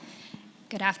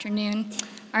Good afternoon.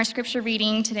 Our scripture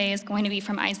reading today is going to be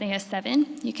from Isaiah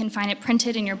 7. You can find it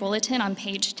printed in your bulletin on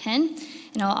page 10, and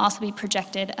it will also be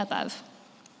projected above.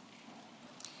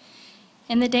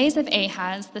 In the days of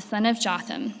Ahaz, the son of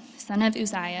Jotham, son of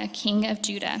Uzziah, king of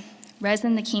Judah,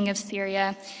 Rezin the king of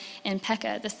Syria, and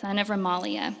Pekah the son of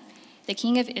Remaliah, the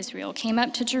king of Israel, came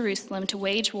up to Jerusalem to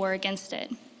wage war against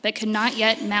it, but could not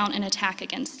yet mount an attack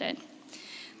against it.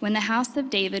 When the house of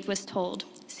David was told,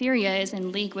 Syria is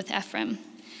in league with Ephraim,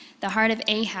 the heart of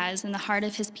Ahaz and the heart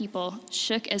of his people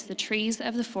shook as the trees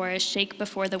of the forest shake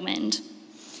before the wind.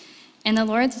 And the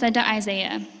Lord said to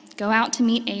Isaiah, "Go out to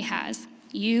meet Ahaz,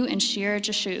 you and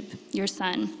Shear-Jashub, your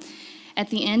son, at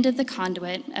the end of the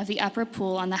conduit of the upper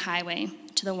pool on the highway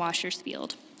to the washer's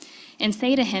field. And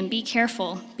say to him, be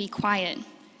careful, be quiet,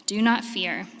 do not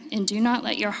fear, and do not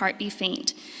let your heart be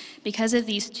faint, because of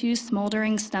these two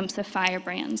smoldering stumps of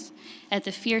firebrands, at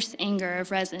the fierce anger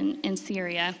of Rezin in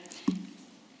Syria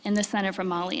and the son of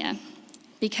Remaliah.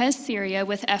 Because Syria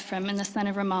with Ephraim and the son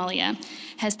of Remaliah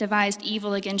has devised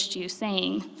evil against you,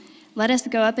 saying, let us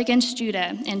go up against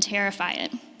Judah and terrify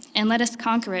it, and let us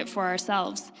conquer it for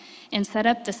ourselves, and set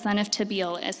up the son of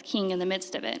Tabeel as king in the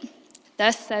midst of it.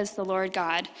 Thus says the Lord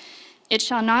God, it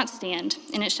shall not stand,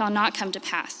 and it shall not come to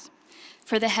pass.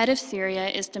 For the head of Syria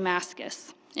is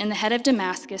Damascus, and the head of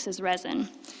Damascus is Rezin.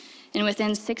 And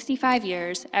within 65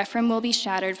 years, Ephraim will be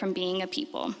shattered from being a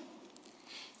people.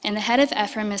 And the head of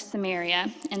Ephraim is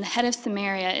Samaria, and the head of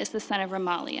Samaria is the son of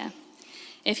Remaliah.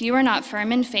 If you are not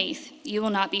firm in faith, you will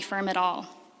not be firm at all.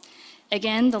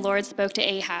 Again, the Lord spoke to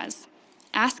Ahaz,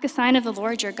 ask a sign of the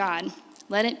Lord your God.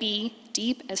 Let it be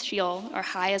deep as Sheol or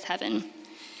high as heaven.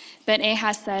 But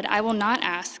Ahaz said, I will not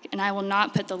ask, and I will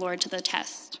not put the Lord to the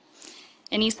test.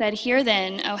 And he said, hear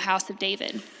then, O house of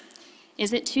David,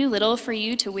 is it too little for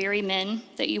you to weary men,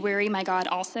 that you weary my God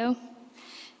also?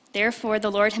 Therefore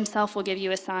the Lord himself will give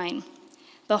you a sign.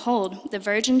 Behold, the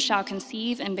virgin shall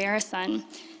conceive and bear a son,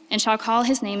 and shall call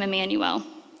his name Emmanuel.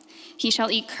 He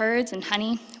shall eat curds and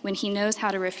honey when he knows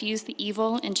how to refuse the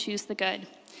evil and choose the good.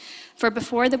 For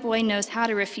before the boy knows how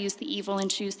to refuse the evil and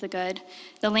choose the good,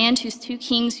 the land whose two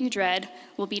kings you dread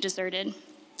will be deserted.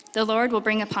 The Lord will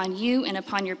bring upon you and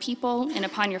upon your people and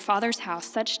upon your father's house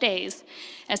such days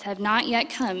as have not yet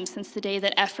come since the day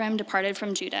that Ephraim departed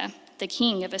from Judah, the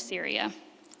king of Assyria.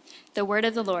 The word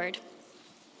of the Lord.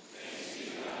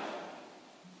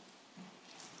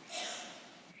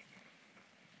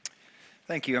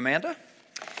 Thank you, Amanda.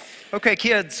 Okay,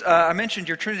 kids, I mentioned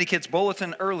your Trinity Kids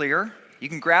Bulletin earlier. You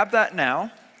can grab that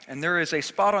now, and there is a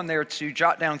spot on there to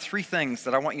jot down 3 things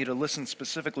that I want you to listen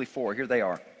specifically for. Here they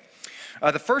are.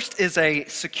 The first is a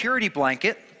security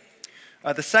blanket.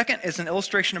 The second is an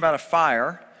illustration about a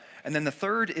fire. And then the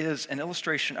third is an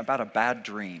illustration about a bad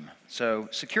dream. So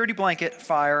security blanket,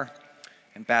 fire,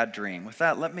 and bad dream. With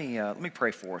that, let me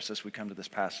pray for us as we come to this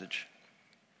passage.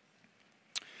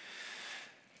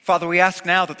 Father, we ask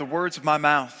now that the words of my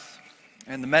mouth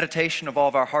and the meditation of all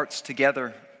of our hearts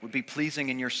together would be pleasing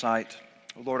in your sight,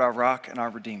 O Lord, our rock and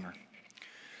our redeemer.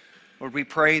 Lord, we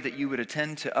pray that you would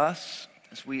attend to us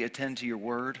as we attend to your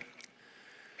word.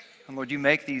 And Lord, you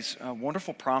make these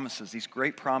wonderful promises, these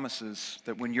great promises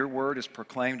that when your word is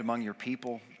proclaimed among your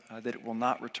people, that it will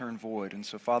not return void. And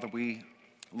so, Father, we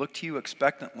look to you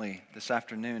expectantly this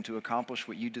afternoon to accomplish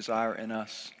what you desire in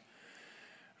us.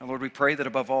 And Lord, we pray that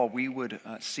above all, we would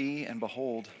see and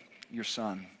behold your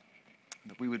Son,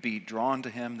 that we would be drawn to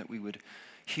him, that we would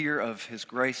hear of his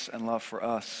grace and love for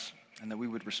us, and that we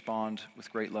would respond with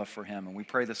great love for him. And we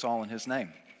pray this all in his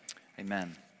name.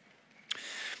 Amen.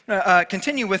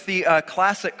 Continue with the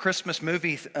classic Christmas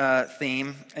movie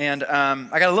theme, and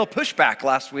I got a little pushback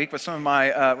last week with some of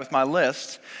my with my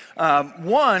list.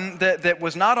 One that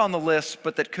was not on the list,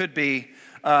 but that could be,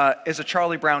 is a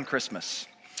Charlie Brown Christmas.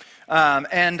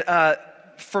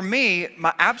 For me,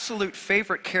 my absolute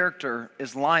favorite character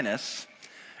is Linus,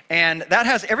 and that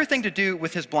has everything to do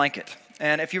with his blanket.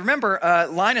 And if you remember,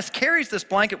 Linus carries this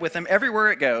blanket with him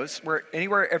everywhere it goes,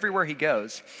 everywhere he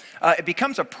goes. It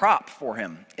becomes a prop for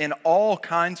him in all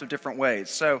kinds of different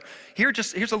ways. So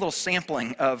here's a little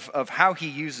sampling of how he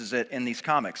uses it in these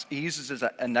comics. He uses it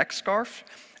as a neck scarf,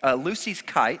 Lucy's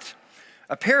kite,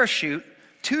 a parachute,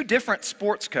 2 different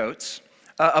sports coats,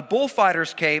 a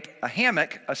bullfighter's cape, a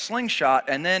hammock, a slingshot,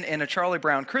 and then in a Charlie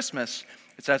Brown Christmas,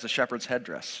 it's as a shepherd's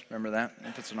headdress. Remember that?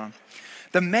 He puts it on.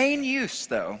 The main use,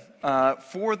 though,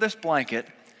 for this blanket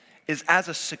is as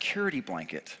a security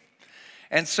blanket.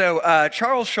 And so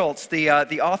Charles Schulz, the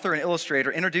author and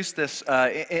illustrator, introduced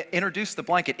the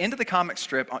blanket into the comic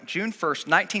strip on June 1st,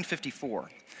 1954.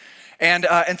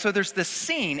 And so there's this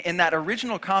scene in that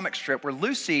original comic strip where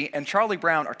Lucy and Charlie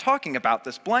Brown are talking about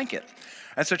this blanket.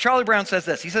 And so Charlie Brown says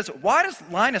this. He says, "Why does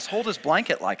Linus hold his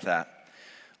blanket like that?"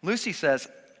 Lucy says,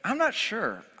 "I'm not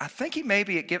sure. I think it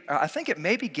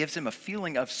maybe gives him a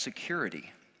feeling of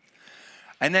security."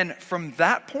 And then from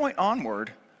that point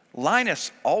onward,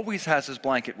 Linus always has his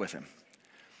blanket with him.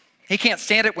 He can't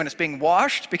stand it when it's being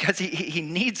washed because he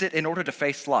needs it in order to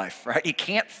face life, right? He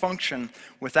can't function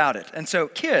without it. And so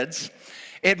kids,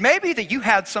 it may be that you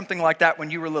had something like that when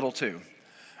you were little too.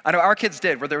 I know our kids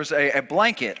did, where there was a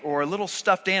blanket or a little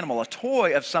stuffed animal, a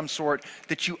toy of some sort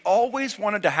that you always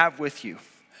wanted to have with you.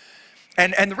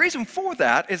 And the reason for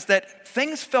that is that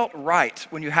things felt right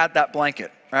when you had that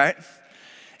blanket, right?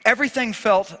 Everything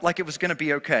felt like it was going to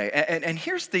be okay. And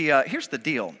here's the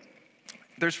deal.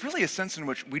 There's really a sense in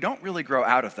which we don't really grow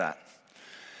out of that.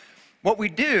 What we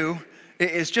do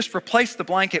is just replace the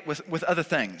blanket with other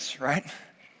things, right?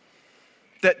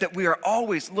 That we are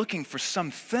always looking for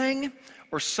something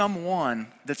or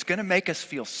someone that's going to make us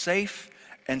feel safe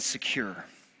and secure.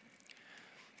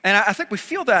 And I think we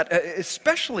feel that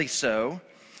especially so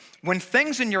when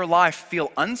things in your life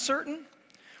feel uncertain,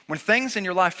 when things in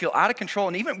your life feel out of control,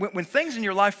 and even when things in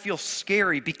your life feel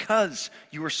scary because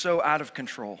you are so out of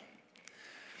control.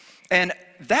 And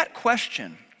that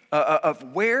question of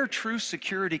where true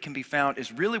security can be found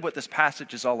is really what this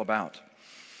passage is all about.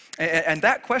 And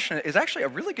that question is actually a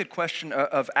really good question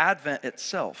of Advent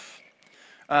itself.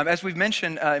 As we've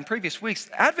mentioned in previous weeks,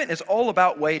 Advent is all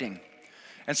about waiting.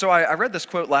 And so I read this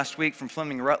quote last week from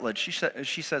Fleming Rutledge.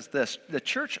 She says this: "The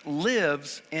church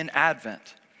lives in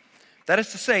Advent. That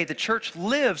is to say, the church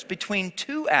lives between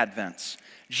two Advents.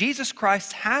 Jesus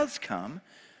Christ has come.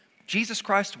 Jesus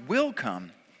Christ will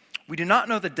come. We do not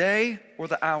know the day or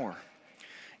the hour.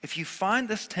 If you find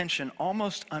this tension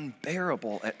almost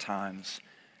unbearable at times,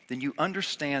 then you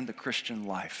understand the Christian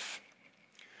life."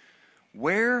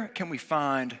 Where can we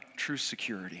find true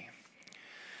security?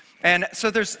 And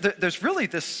so there's really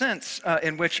this sense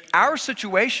in which our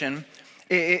situation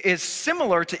is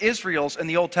similar to Israel's in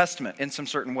the Old Testament in some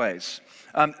certain ways.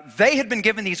 They had been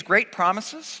given these great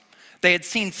promises. They had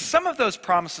seen some of those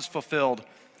promises fulfilled,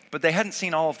 but they hadn't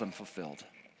seen all of them fulfilled.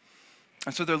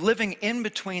 And so they're living in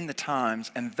between the times,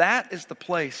 and that is the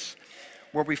place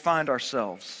where we find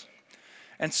ourselves.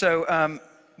 And so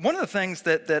one of the things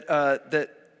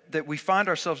that we find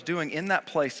ourselves doing in that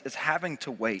place is having to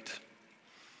wait.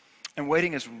 And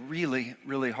waiting is really,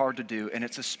 really hard to do, and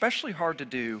it's especially hard to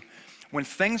do when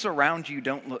things around you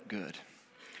don't look good.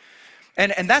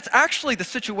 And that's actually the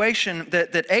situation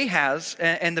that Ahaz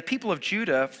and the people of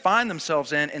Judah find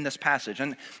themselves in this passage.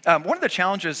 And one of the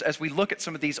challenges as we look at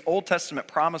some of these Old Testament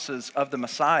promises of the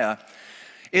Messiah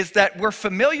is that we're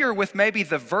familiar with maybe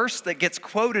the verse that gets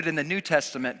quoted in the New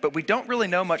Testament, but we don't really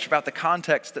know much about the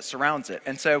context that surrounds it.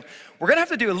 And so we're going to have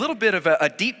to do a little bit of a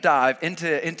deep dive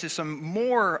into some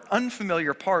more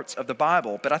unfamiliar parts of the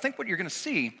Bible. But I think what you're going to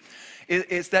see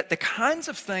is that the kinds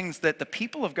of things that the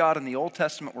people of God in the Old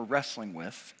Testament were wrestling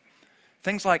with,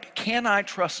 things like, can I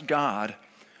trust God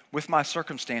with my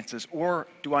circumstances, or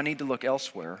do I need to look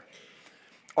elsewhere,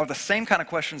 are the same kind of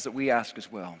questions that we ask as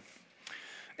well.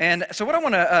 And so what I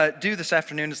want to do this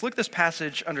afternoon is look at this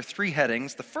passage under three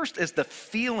headings. The first is the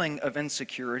feeling of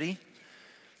insecurity.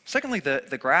 Secondly,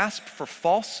 the grasp for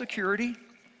false security.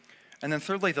 And then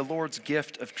thirdly, the Lord's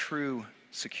gift of true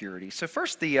security. So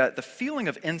first, the feeling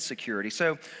of insecurity.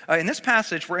 So in this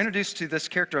passage, we're introduced to this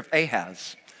character of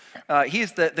Ahaz. He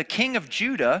is the king of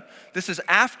Judah. This is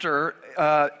after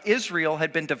Israel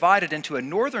had been divided into a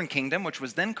northern kingdom, which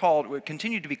was then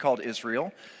continued to be called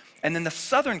Israel, and then the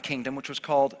southern kingdom, which was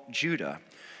called Judah.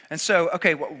 And so,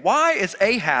 okay, why is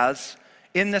Ahaz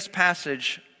in this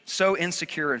passage so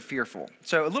insecure and fearful?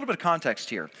 So a little bit of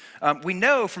context here. We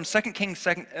know from 2 Kings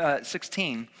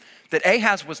 16 that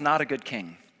Ahaz was not a good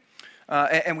king.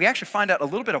 And we actually find out a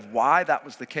little bit of why that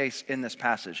was the case in this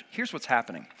passage. Here's what's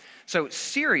happening. So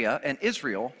Syria and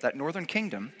Israel, that northern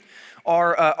kingdom,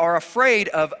 are afraid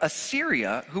of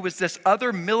Assyria, who was this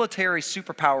other military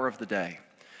superpower of the day.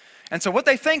 And so what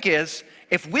they think is,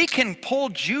 if we can pull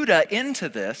Judah into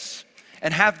this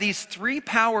and have these three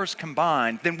powers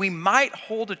combined, then we might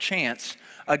hold a chance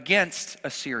against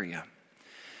Assyria.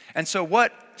 And so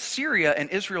what Syria and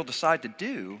Israel decide to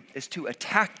do is to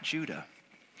attack Judah.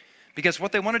 Because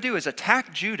what they want to do is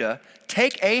attack Judah,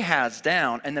 take Ahaz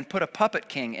down, and then put a puppet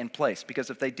king in place. Because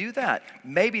if they do that,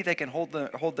 maybe they can hold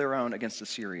their own against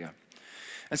Assyria.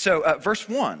 And so verse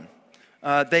 1,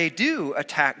 they do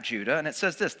attack Judah, and it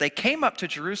says this: they came up to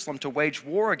Jerusalem to wage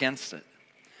war against it.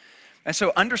 And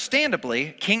so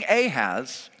understandably, King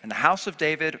Ahaz and the house of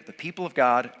David, the people of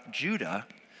God, Judah,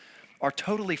 are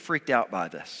totally freaked out by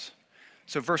this.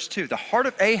 So verse 2, the heart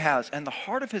of Ahaz and the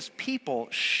heart of his people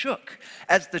shook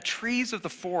as the trees of the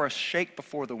forest shake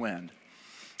before the wind.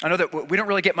 I know that we don't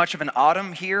really get much of an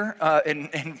autumn here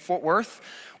in Fort Worth.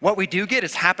 What we do get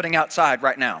is happening outside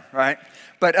right now, right?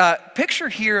 But picture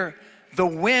here the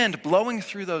wind blowing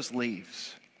through those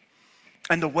leaves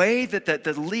and the way that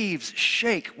the leaves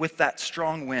shake with that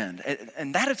strong wind.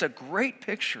 And that is a great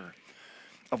picture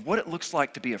of what it looks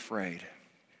like to be afraid.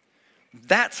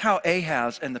 That's how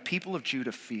Ahaz and the people of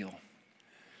Judah feel.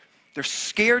 They're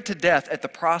scared to death at the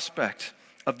prospect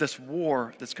of this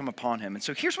war that's come upon him. And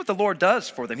so here's what the Lord does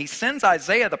for them. He sends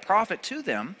Isaiah the prophet to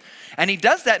them, and he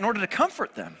does that in order to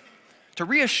comfort them, to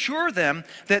reassure them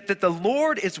that the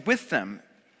Lord is with them.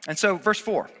 And so verse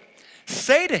 4,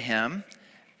 say to him,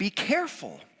 be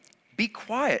careful, be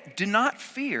quiet, do not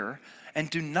fear, and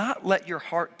do not let your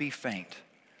heart be faint.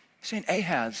 He's saying,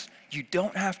 Ahaz, you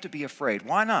don't have to be afraid.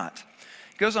 Why not?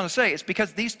 He goes on to say, it's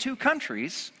because these two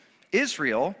countries,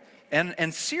 Israel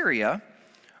and Syria,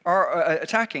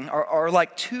 are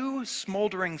like two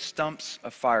smoldering stumps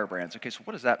of firebrands. Okay, so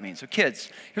what does that mean? So kids,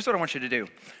 here's what I want you to do.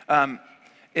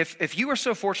 If you are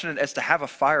so fortunate as to have a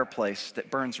fireplace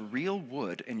that burns real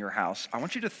wood in your house, I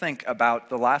want you to think about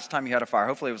the last time you had a fire.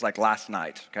 Hopefully it was like last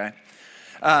night, okay?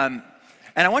 And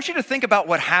I want you to think about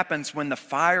what happens when the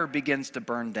fire begins to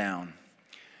burn down.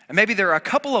 And maybe there are a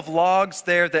couple of logs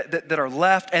there that are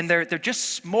left, and they're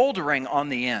just smoldering on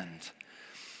the end.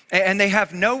 And they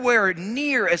have nowhere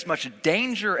near as much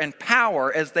danger and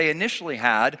power as they initially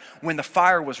had when the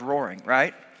fire was roaring,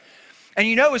 right? And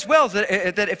you know as well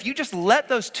that if you just let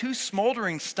those two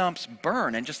smoldering stumps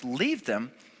burn and just leave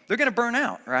them, they're going to burn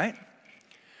out, right?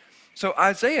 So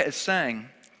Isaiah is saying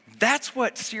that's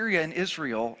what Syria and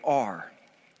Israel are.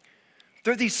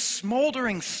 They're these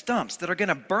smoldering stumps that are going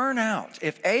to burn out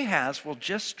if Ahaz will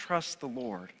just trust the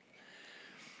Lord.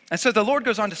 And so the Lord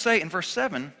goes on to say in verse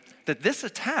 7, that this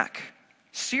attack,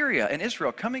 Syria and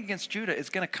Israel coming against Judah, is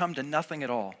going to come to nothing at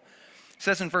all. It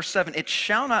says in verse 7, it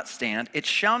shall not stand, it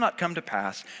shall not come to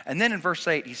pass. And then in verse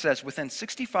 8, he says, within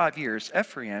 65 years,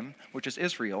 Ephraim, which is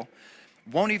Israel,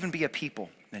 won't even be a people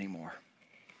anymore.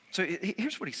 So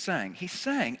here's what he's saying. He's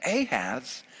saying,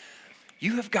 Ahaz,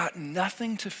 you have got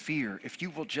nothing to fear if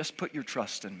you will just put your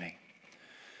trust in me.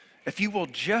 If you will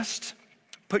just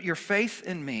put your faith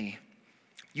in me,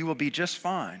 you will be just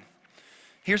fine.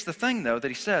 Here's the thing, though, that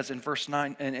he says in verse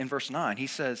 9. He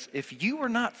says, if you are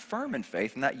not firm in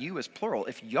faith, and that you is plural,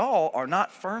 if y'all are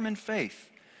not firm in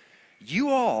faith, you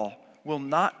all will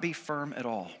not be firm at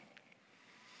all.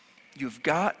 You've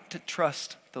got to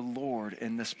trust the Lord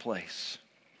in this place.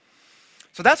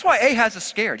 So that's why Ahaz is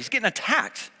scared. He's getting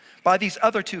attacked by these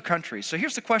other two countries. So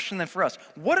here's the question then for us.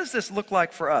 What does this look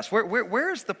like for us?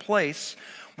 Where is the place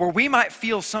where we might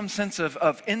feel some sense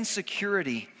of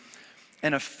insecurity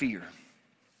and of fear?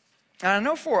 And I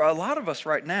know for a lot of us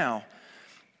right now,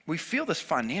 we feel this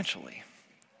financially.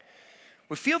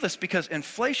 We feel this because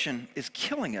inflation is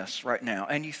killing us right now.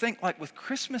 And you think like with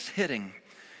Christmas hitting,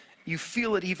 you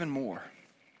feel it even more.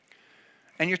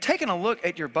 And you're taking a look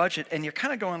at your budget and you're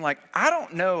kind of going like, I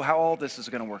don't know how all this is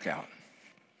going to work out.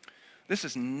 This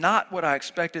is not what I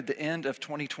expected the end of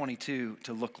 2022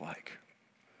 to look like.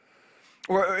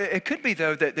 Or it could be,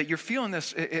 though, that you're feeling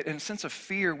this in a sense of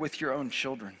fear with your own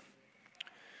children.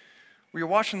 Where you're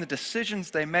watching the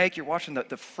decisions they make, you're watching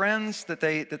the friends that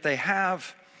they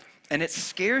have, and it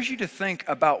scares you to think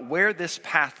about where this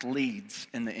path leads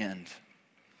in the end.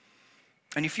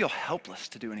 And you feel helpless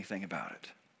to do anything about it.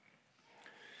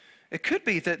 It could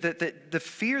be that the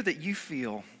fear that you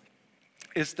feel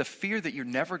is the fear that you're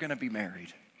never going to be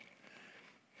married,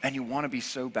 and you want to be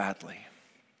so badly.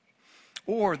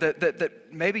 Or that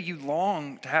maybe you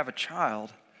long to have a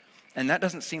child, and that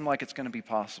doesn't seem like it's going to be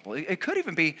possible. It could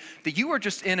even be that you are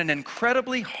just in an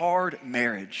incredibly hard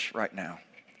marriage right now.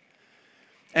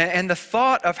 And the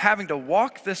thought of having to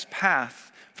walk this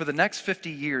path for the next 50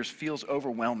 years feels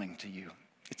overwhelming to you.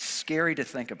 It's scary to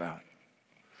think about.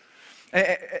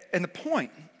 And the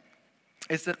point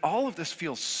is that all of this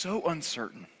feels so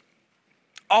uncertain.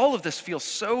 All of this feels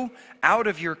so out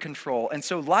of your control. And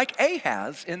so like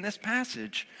Ahaz in this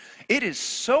passage, it is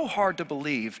so hard to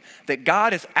believe that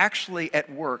God is actually at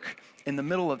work in the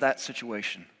middle of that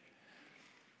situation.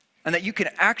 And that you can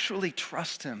actually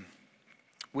trust him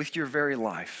with your very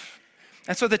life.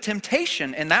 And so the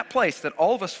temptation in that place that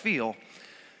all of us feel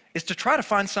is to try to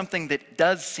find something that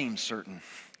does seem certain.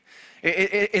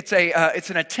 It's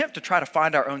an attempt to try to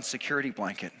find our own security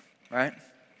blanket, right?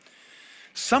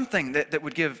 Something that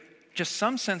would give just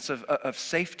some sense of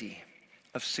safety,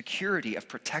 of security, of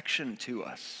protection to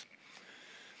us.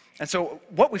 And so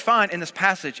what we find in this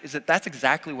passage is that that's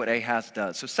exactly what Ahaz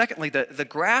does. So secondly, the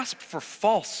grasp for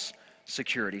false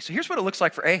security. So here's what it looks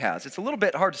like for Ahaz. It's a little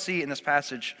bit hard to see in this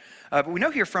passage, but we know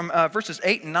here from verses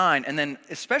 8 and 9, and then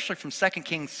especially from 2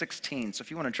 Kings 16. So if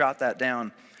you want to jot that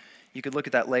down, you could look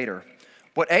at that later.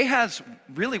 What Ahaz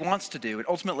really wants to do, and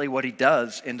ultimately what he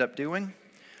does end up doing,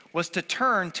 was to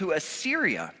turn to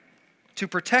Assyria to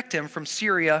protect him from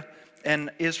Syria and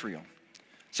Israel.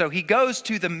 So he goes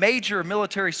to the major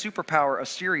military superpower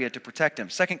Assyria to protect him.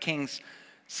 2 Kings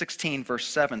 16, verse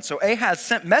 7. So Ahaz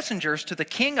sent messengers to the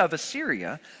king of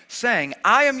Assyria, saying,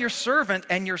 I am your servant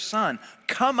and your son.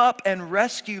 Come up and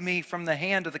rescue me from the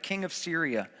hand of the king of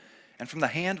Syria and from the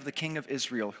hand of the king of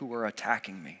Israel who are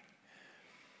attacking me.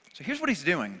 So here's what he's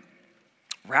doing.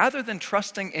 Rather than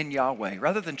trusting in Yahweh,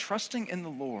 rather than trusting in the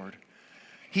Lord,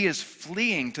 he is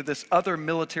fleeing to this other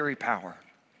military power.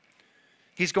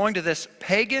 He's going to this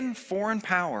pagan foreign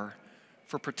power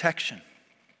for protection.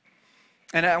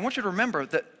 And I want you to remember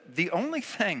that the only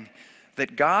thing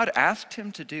that God asked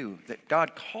him to do, that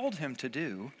God called him to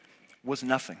do, was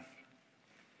nothing.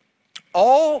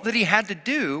 All that he had to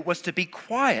do was to be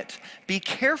quiet, be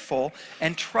careful,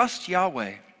 and trust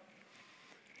Yahweh.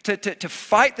 To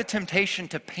fight the temptation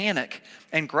to panic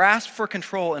and grasp for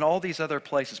control in all these other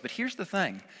places. But here's the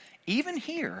thing, even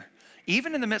here,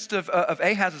 even in the midst of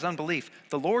Ahaz's unbelief,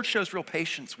 the Lord shows real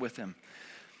patience with him.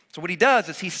 So what he does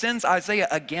is he sends Isaiah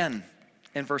again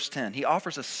in verse 10. He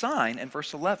offers a sign in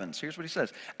verse 11. So here's what he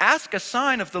says. Ask a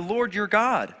sign of the Lord your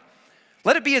God.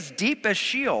 Let it be as deep as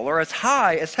Sheol or as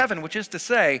high as heaven, which is to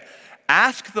say,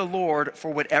 ask the Lord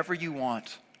for whatever you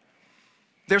want.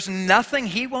 There's nothing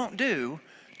he won't do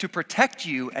to protect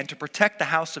you and to protect the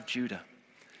house of Judah.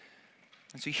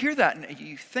 And so you hear that and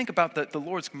you think about the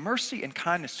Lord's mercy and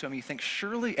kindness to him. You think,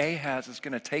 surely Ahaz is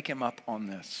going to take him up on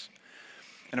this.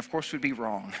 And of course, we'd be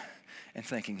wrong in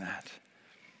thinking that.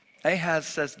 Ahaz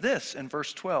says this in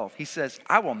verse 12. He says,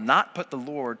 I will not put the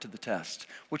Lord to the test,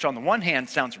 which on the one hand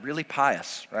sounds really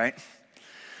pious, right?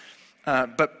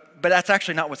 But that's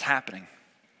actually not what's happening.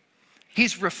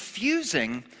 He's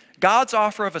refusing God's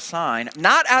offer of a sign,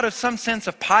 not out of some sense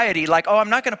of piety, like, oh,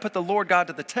 I'm not going to put the Lord God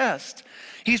to the test.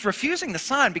 He's refusing the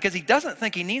sign because he doesn't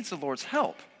think he needs the Lord's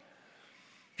help.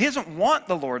 He doesn't want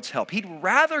the Lord's help. He'd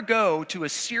rather go to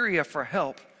Assyria for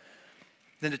help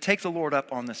than to take the Lord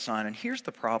up on this sign. And here's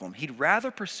the problem. He'd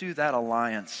rather pursue that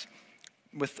alliance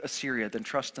with Assyria than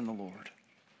trust in the Lord.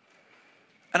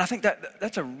 And I think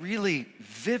that's a really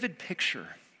vivid picture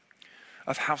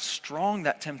of how strong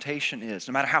that temptation is,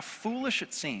 no matter how foolish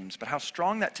it seems, but how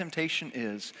strong that temptation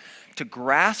is to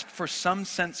grasp for some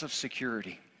sense of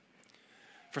security,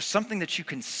 for something that you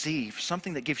can see, for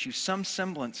something that gives you some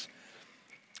semblance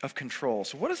of control.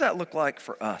 So what does that look like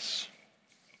for us?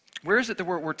 Where is it that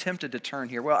we're tempted to turn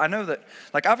here? Well, I know that,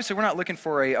 obviously we're not looking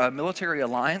for a military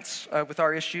alliance with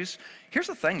our issues. Here's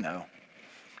the thing, though.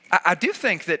 I do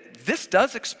think that this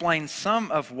does explain some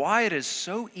of why it is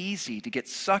so easy to get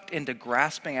sucked into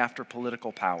grasping after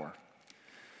political power.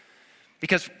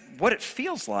 Because what it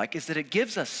feels like is that it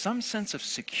gives us some sense of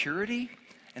security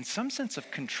and some sense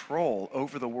of control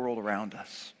over the world around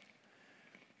us.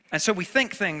 And so we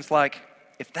think things like,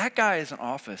 if that guy is in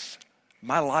office,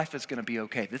 my life is going to be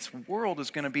okay. This world is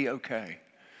going to be okay.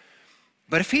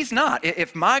 But if he's not,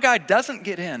 if my guy doesn't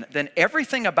get in, then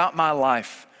everything about my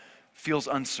life feels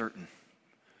uncertain.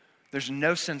 There's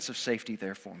no sense of safety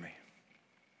there for me.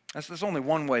 There's only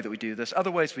one way that we do this.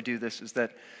 Other ways we do this is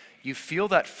that you feel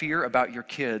that fear about your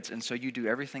kids, and so you do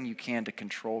everything you can to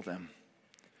control them.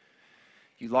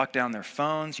 You lock down their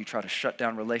phones, you try to shut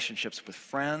down relationships with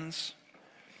friends.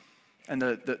 And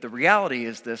the reality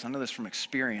is this, I know this from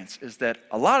experience, is that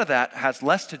a lot of that has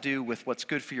less to do with what's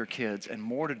good for your kids and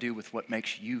more to do with what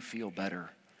makes you feel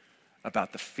better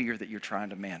about the fear that you're trying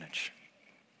to manage.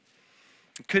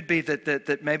 It could be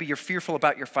that maybe you're fearful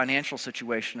about your financial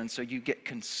situation, and so you get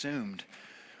consumed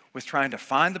with trying to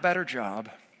find the better job,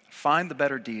 find the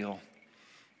better deal,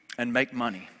 and make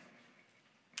money,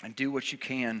 and do what you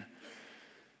can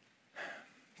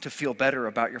to feel better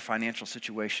about your financial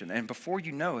situation. And before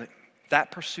you know it,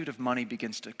 that pursuit of money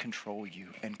begins to control you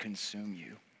and consume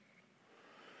you.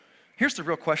 Here's the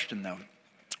real question, though.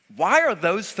 Why are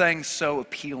those things so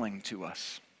appealing to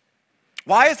us?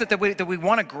 Why is it that we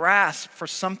want to grasp for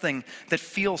something that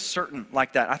feels certain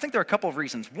like that? I think there are a couple of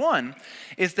reasons. One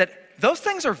is that those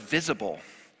things are visible.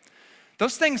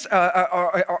 Those things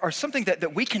are something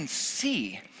that we can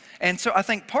see. And so I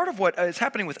think part of what is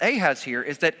happening with Ahaz here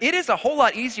is that it is a whole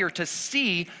lot easier to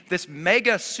see this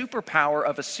mega superpower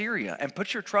of Assyria and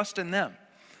put your trust in them.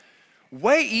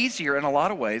 Way easier in a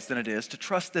lot of ways than it is to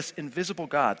trust this invisible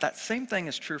God. That same thing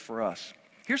is true for us.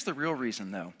 Here's the real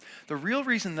reason, though. The real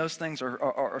reason those things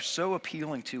are so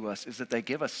appealing to us is that they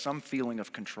give us some feeling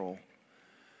of control.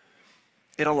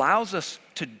 It allows us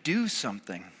to do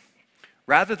something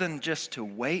rather than just to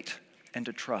wait and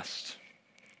to trust.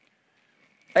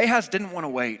 Ahaz didn't want to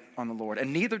wait on the Lord,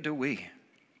 and neither do we.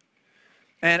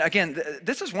 And again,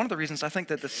 this is one of the reasons I think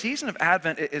that the season of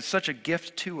Advent is such a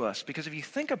gift to us, because if you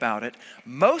think about it,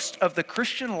 most of the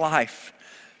Christian life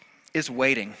is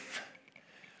waiting.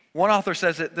 One author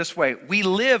says it this way: we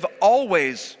live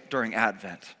always during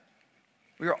Advent.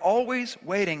 We are always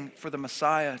waiting for the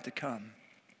Messiah to come.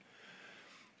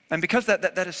 And because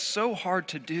that is so hard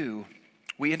to do,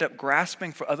 we end up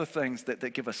grasping for other things that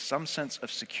give us some sense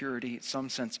of security, some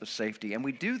sense of safety. And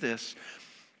we do this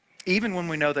even when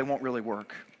we know they won't really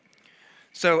work.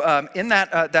 So in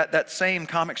that same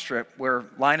comic strip where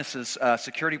Linus's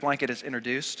security blanket is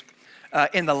introduced,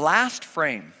 in the last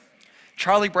frame,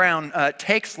 Charlie Brown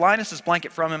takes Linus's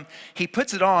blanket from him, he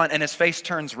puts it on, and his face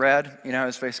turns red. You know,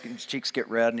 his cheeks get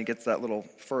red, and he gets that little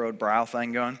furrowed brow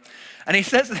thing going. And he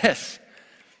says this: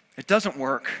 "It doesn't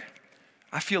work.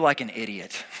 I feel like an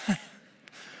idiot."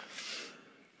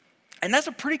 And that's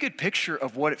a pretty good picture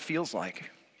of what it feels like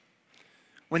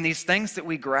when these things that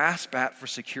we grasp at for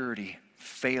security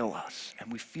fail us,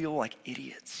 and we feel like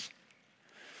idiots.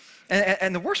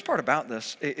 And the worst part about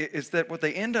this is that what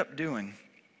they end up doing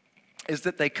is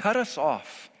that they cut us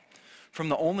off from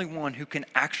the only one who can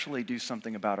actually do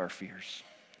something about our fears.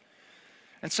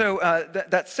 And so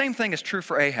that same thing is true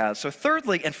for Ahaz. So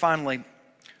thirdly and finally,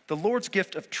 the Lord's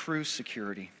gift of true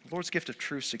security. The Lord's gift of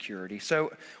true security.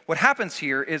 So what happens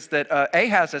here is that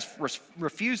Ahaz has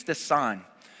refused this sign.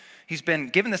 He's been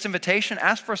given this invitation,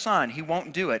 asked for a sign. He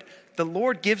won't do it. The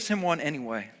Lord gives him one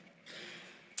anyway.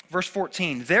 Verse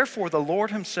 14, "Therefore the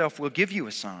Lord himself will give you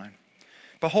a sign.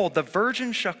 Behold, the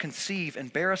virgin shall conceive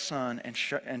and bear a son,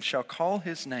 and shall call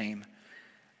his name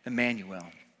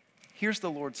Emmanuel." Here's the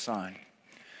Lord's sign.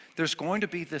 There's going to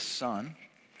be this son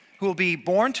who will be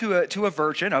born to a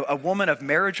virgin, a woman of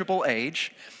marriageable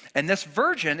age, and this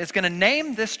virgin is going to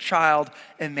name this child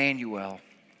Emmanuel,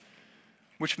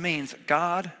 which means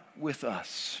God with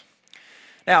us.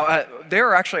 Now, there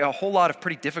are actually a whole lot of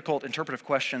pretty difficult interpretive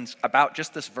questions about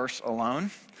just this verse alone.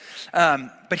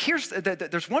 But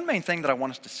there's one main thing that I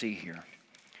want us to see here.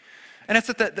 And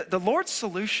it's that the Lord's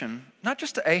solution, not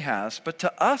just to Ahaz, but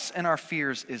to us and our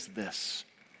fears, is this: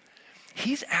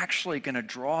 He's actually going to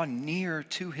draw near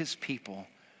to his people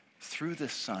through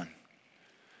this son.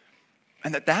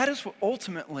 And that is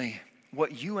ultimately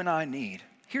what you and I need.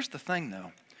 Here's the thing,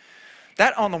 though.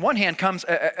 That, on the one hand, comes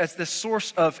as this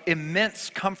source of immense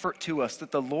comfort to us,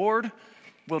 that the Lord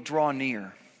will draw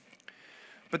near.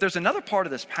 But there's another part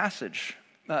of this passage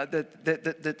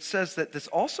that says that this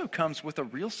also comes with a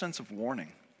real sense of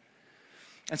warning.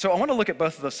 And so I want to look at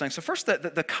both of those things. So first,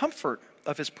 the comfort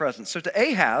of his presence. So to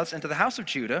Ahaz and to the house of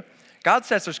Judah, God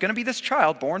says there's going to be this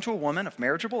child born to a woman of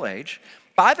marriageable age.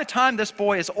 By the time this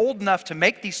boy is old enough to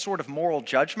make these sort of moral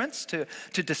judgments, to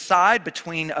decide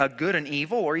between good and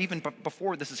evil, or even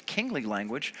before, this is kingly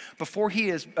language, before he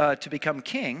is to become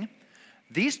king,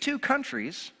 these two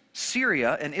countries,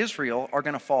 Syria and Israel, are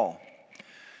going to fall.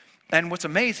 And what's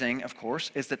amazing, of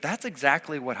course, is that that's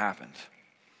exactly what happened.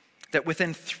 That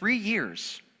within 3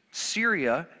 years,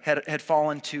 Syria had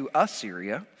fallen to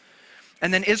Assyria,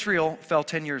 and then Israel fell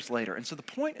 10 years later. And so the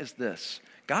point is this: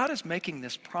 God is making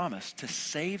this promise to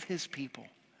save his people.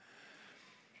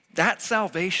 That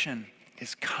salvation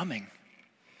is coming.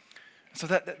 So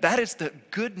that is the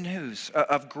good news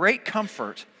of great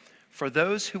comfort for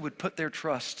those who would put their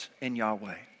trust in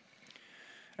Yahweh.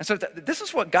 And so this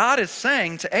is what God is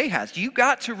saying to Ahaz. You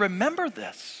got to remember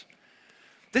this.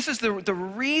 This is the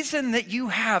reason that you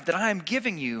have, that I am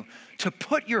giving you, to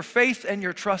put your faith and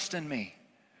your trust in me.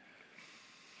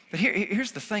 But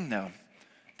here's the thing, though.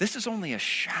 This is only a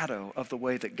shadow of the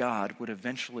way that God would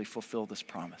eventually fulfill this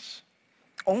promise.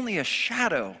 Only a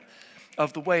shadow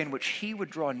of the way in which he would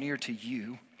draw near to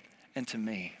you and to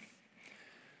me.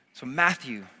 So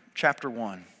Matthew chapter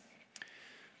 1.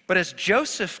 But as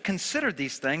Joseph considered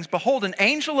these things, behold, an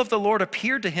angel of the Lord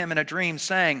appeared to him in a dream,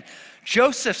 saying,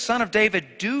 "Joseph, son of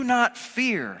David, do not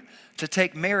fear to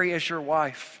take Mary as your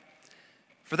wife.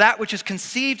 For that which is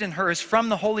conceived in her is from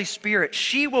the Holy Spirit.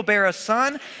 She will bear a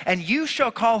son, and you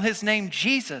shall call his name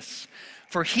Jesus,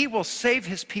 for he will save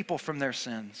his people from their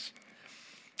sins."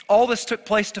 All this took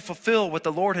place to fulfill what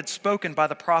the Lord had spoken by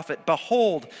the prophet.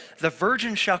 "Behold, the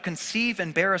virgin shall conceive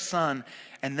and bear a son,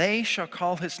 and they shall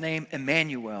call his name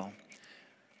Emmanuel,"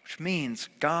 which means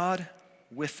God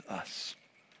with us.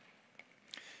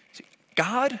 See,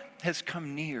 God has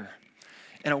come near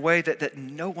in a way that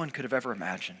no one could have ever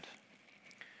imagined.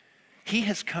 he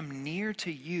has come near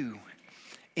to you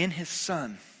in his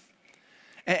Son.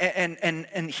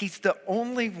 And he's the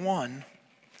only one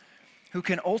who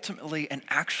can ultimately and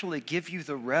actually give you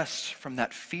the rest from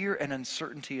that fear and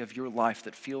uncertainty of your life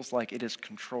that feels like it is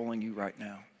controlling you right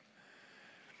now.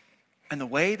 And the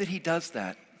way that he does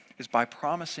that is by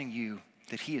promising you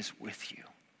that he is with you.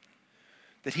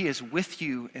 That he is with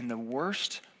you in the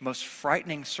worst, most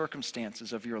frightening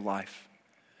circumstances of your life.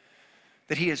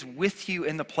 That he is with you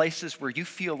in the places where you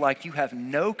feel like you have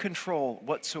no control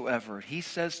whatsoever. He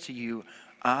says to you,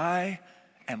 I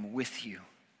am with you.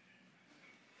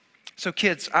 So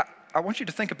kids, I want you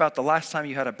to think about the last time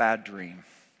you had a bad dream.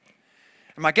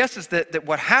 And my guess is that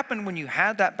what happened when you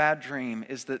had that bad dream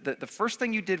is that the first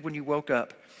thing you did when you woke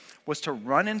up was to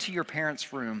run into your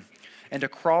parents' room and to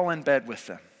crawl in bed with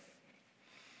them.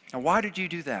 Now, why did you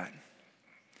do that?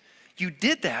 You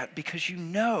did that because you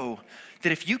know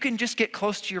that if you can just get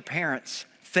close to your parents,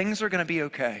 things are going to be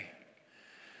okay.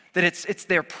 That it's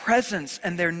their presence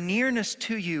and their nearness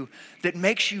to you that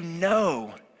makes you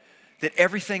know that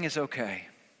everything is okay.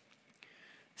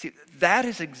 See, that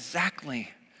is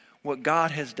exactly what God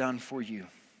has done for you.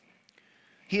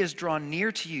 He has drawn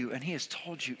near to you and he has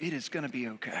told you it is going to be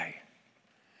okay.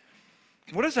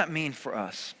 What does that mean for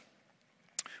us?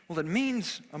 Well, it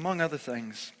means, among other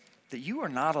things, that you are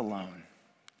not alone.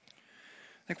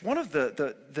 Like one of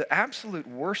the absolute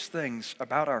worst things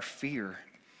about our fear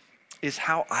is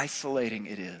how isolating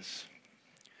it is.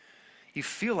 You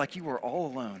feel like you are all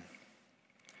alone.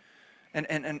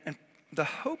 And the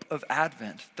hope of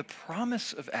Advent, the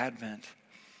promise of Advent,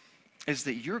 is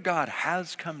that your God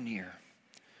has come near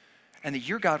and that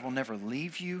your God will never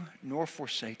leave you nor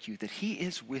forsake you, that he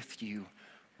is with you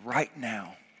right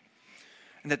now.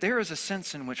 And that there is a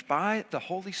sense in which by the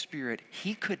Holy Spirit,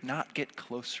 he could not get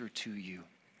closer to you.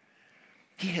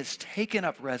 He has taken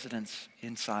up residence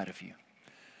inside of you.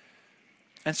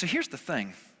 And so here's the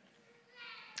thing.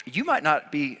 You might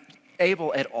not be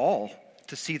able at all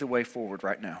to see the way forward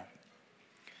right now.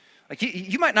 Like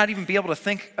you might not even be able to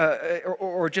think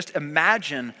or just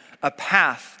imagine a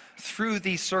path through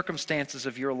these circumstances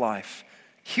of your life.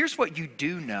 Here's what you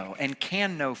do know and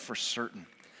can know for certain.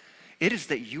 It is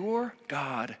that your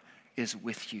God is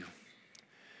with you.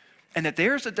 And that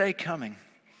there's a day coming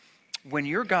when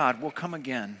your God will come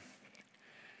again.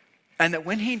 And that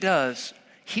when he does,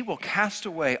 he will cast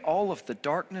away all of the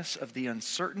darkness of the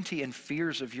uncertainty and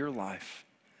fears of your life.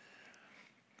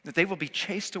 That they will be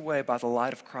chased away by the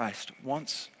light of Christ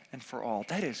once and for all.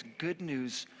 That is good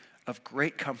news of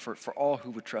great comfort for all who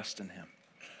would trust in him.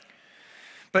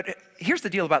 But here's the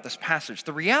deal about this passage.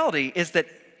 The reality is that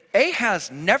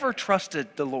Ahaz never trusted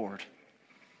the Lord.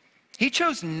 He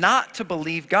chose not to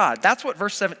believe God. That's what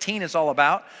verse 17 is all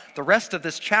about. The rest of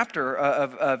this chapter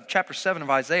of chapter 7 of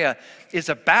Isaiah is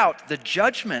about the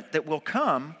judgment that will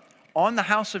come on the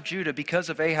house of Judah because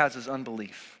of Ahaz's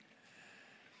unbelief.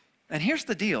 And here's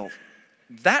the deal.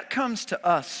 That comes to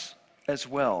us as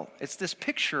well. It's this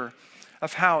picture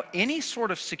of how any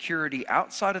sort of security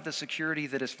outside of the security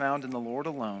that is found in the Lord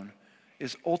alone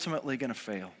is ultimately going to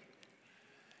fail.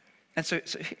 And so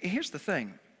here's the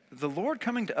thing. The Lord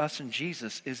coming to us in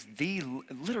Jesus is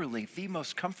literally the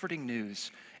most comforting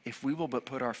news if we will but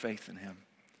put our faith in him.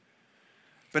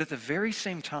 But at the very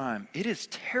same time, it is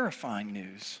terrifying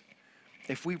news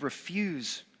if we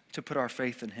refuse to put our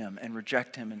faith in him and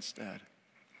reject him instead.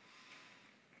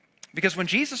 Because when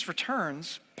Jesus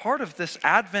returns, part of this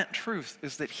Advent truth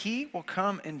is that he will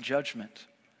come in judgment.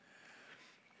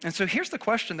 And so here's the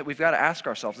question that we've got to ask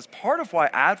ourselves. It's part of why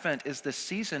Advent is this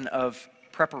season of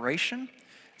preparation.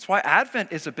 It's why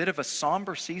Advent is a bit of a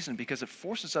somber season, because it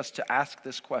forces us to ask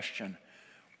this question: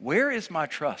 where is my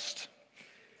trust?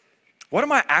 What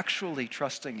am I actually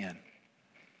trusting in?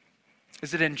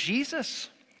 Is it in Jesus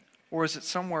or is it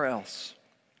somewhere else?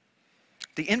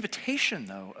 The invitation,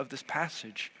 though, of this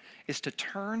passage is to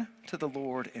turn to the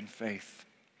Lord in faith.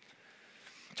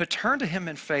 To turn to him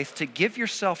in faith, to give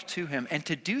yourself to him, and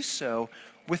to do so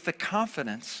with the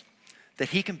confidence that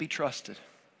he can be trusted.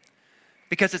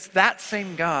 Because it's that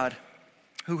same God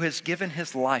who has given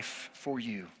his life for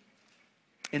you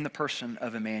in the person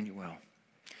of Emmanuel.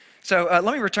 So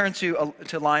let me return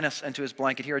to Linus and to his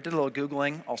blanket here. I did a little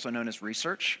Googling, also known as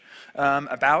research,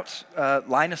 about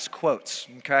Linus quotes,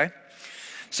 okay?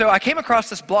 So I came across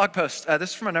this blog post,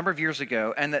 this is from a number of years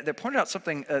ago, and that pointed out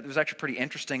something that was actually pretty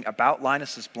interesting about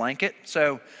Linus's blanket.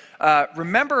 So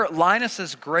remember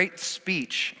Linus's great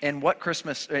speech in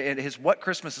his What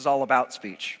Christmas is All About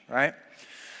speech, right?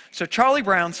 So Charlie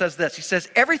Brown says this. He says,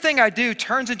 "Everything I do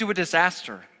turns into a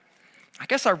disaster. I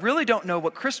guess I really don't know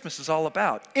what Christmas is all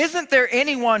about. Isn't there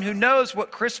anyone who knows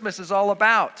what Christmas is all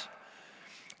about?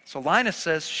 So Linus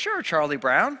says, sure, Charlie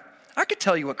Brown, I could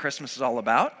tell you what Christmas is all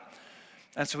about.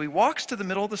 And so he walks to the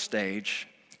middle of the stage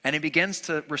and he begins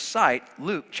to recite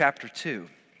Luke chapter 2.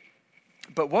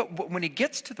 But when he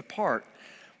gets to the part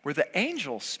where the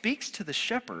angel speaks to the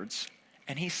shepherds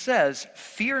and he says,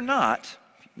 fear not,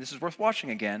 this is worth watching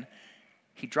again,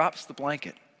 he drops the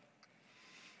blanket.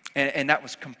 And that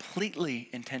was completely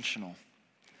intentional.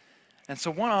 And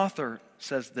so one author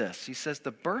says this. He says,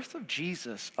 the birth of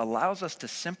Jesus allows us to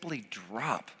simply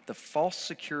drop the false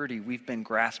security we've been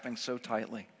grasping so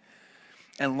tightly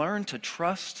and learn to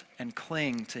trust and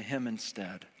cling to him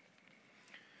instead.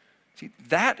 See,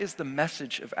 that is the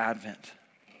message of Advent.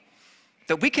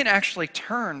 That we can actually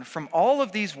turn from all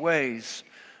of these ways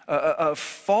of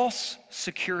false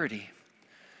security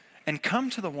and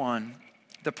come to the one,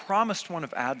 the promised one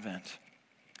of Advent,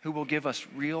 who will give us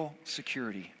real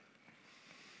security.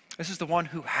 This is the one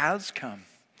who has come.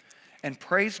 And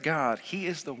praise God, he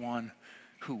is the one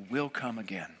who will come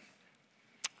again.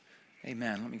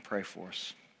 Amen. Let me pray for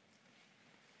us.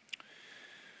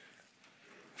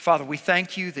 Father, we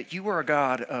thank you that you are a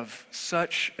God of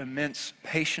such immense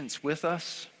patience with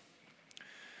us,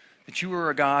 that you are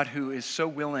a God who is so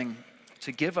willing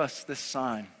to give us this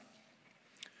sign.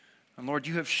 And Lord,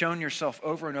 you have shown yourself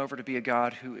over and over to be a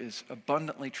God who is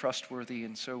abundantly trustworthy,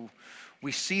 and so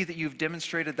we see that you've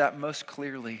demonstrated that most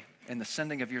clearly in the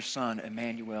sending of your Son,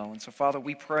 Emmanuel. And so, Father,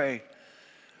 we pray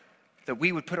that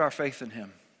we would put our faith in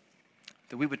him,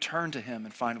 that we would turn to him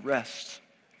and find rest,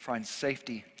 find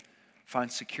safety,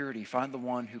 find security, find the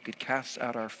one who could cast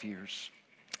out our fears,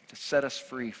 to set us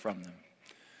free from them.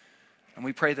 And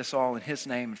we pray this all in his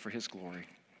name and for his glory.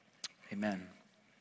 Amen.